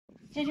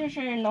这就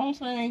是农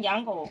村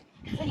养狗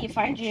自己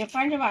繁殖，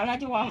繁殖完了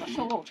就往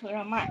收狗车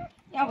上卖，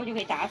要不就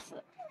给打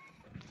死。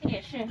这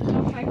也是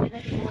刚繁殖的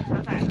这个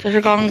小崽子。这是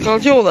刚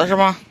救的是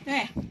吗？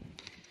对，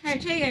还有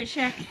这个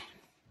是，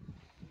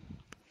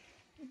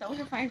都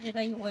是繁殖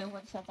的一窝一窝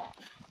的小崽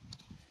子。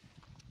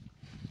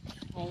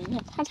哎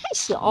呀，它太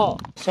小。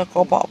小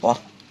狗宝宝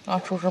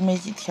刚出生没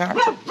几天。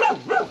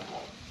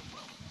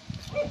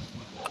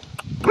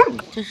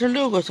这是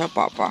6个小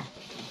宝宝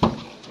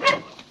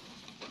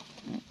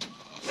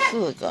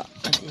，4个，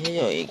底下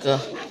有一个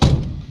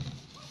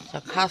小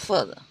咖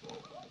色的。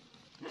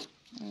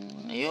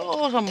哎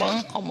呦，小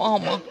萌，好萌好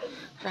萌。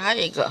这还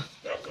有一个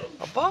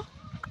宝宝，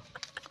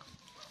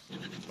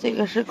这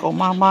个是狗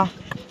妈妈，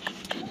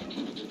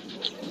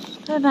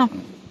这呢。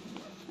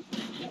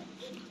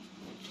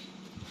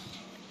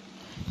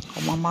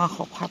狗妈妈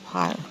好怕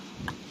怕呀，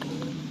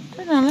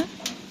在哪呢？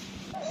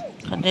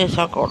看这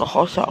小狗都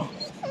好小。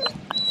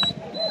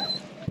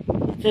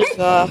这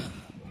个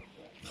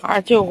孩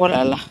儿救回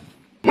来了，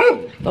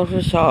都是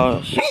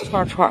小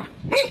串串。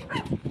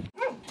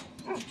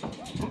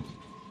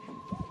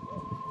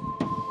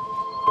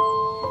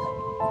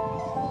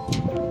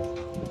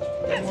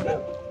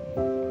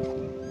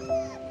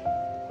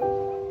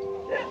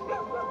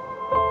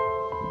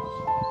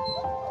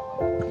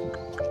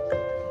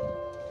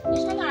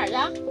你上哪儿去？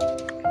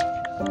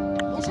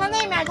你上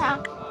那面去。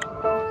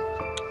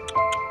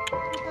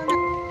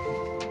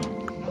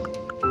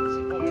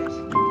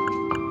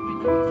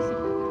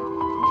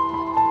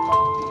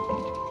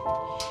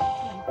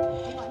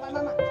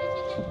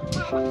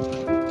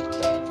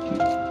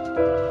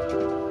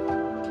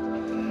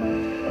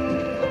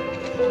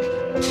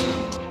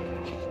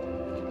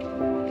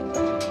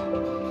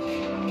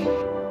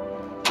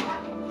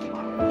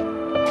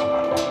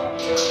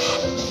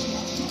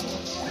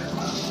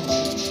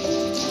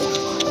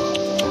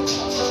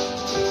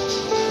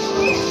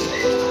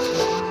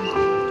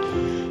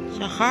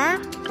小孩儿，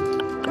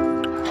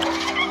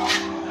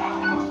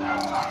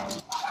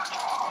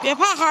别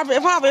怕，孩儿，别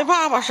怕，别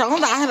怕，把绳子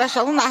拿下来，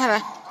绳子拿下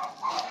来。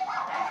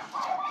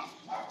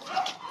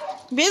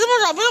别这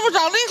么整，别这么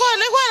整，勒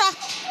快了。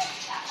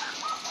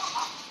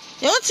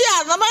有剪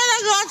子没，大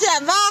哥？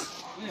剪子？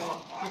没有，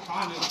就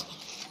长这个。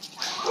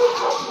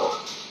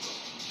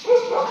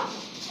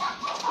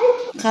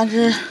看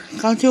这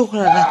刚救回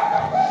来的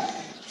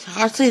小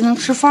孩，自己能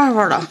吃饭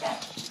了。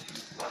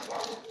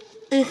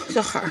哎，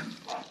小孩儿，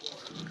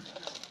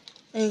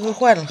哎，给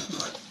坏了。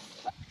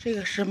这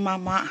个是妈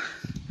妈，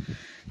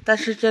但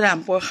是这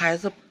2波孩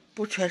子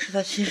不全是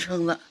他亲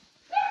生的。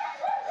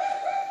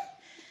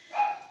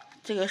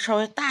这个稍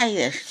微大一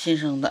点是亲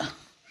生的，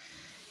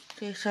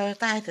这个稍微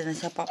大一点的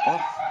小宝宝，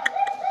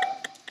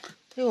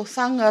这有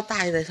3个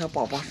大一点的小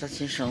宝宝是他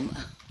亲生的，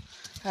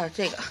还有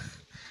这个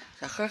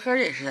小呵呵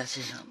也是他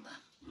亲生的，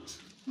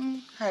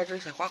还有这个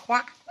小花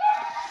花，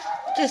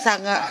这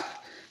3个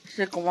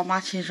是狗妈妈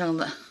亲生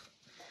的，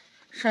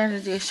剩下的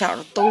这个小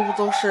的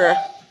都是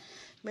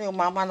没有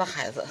妈妈的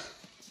孩子，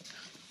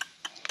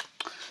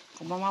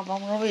狗妈妈帮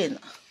忙喂呢。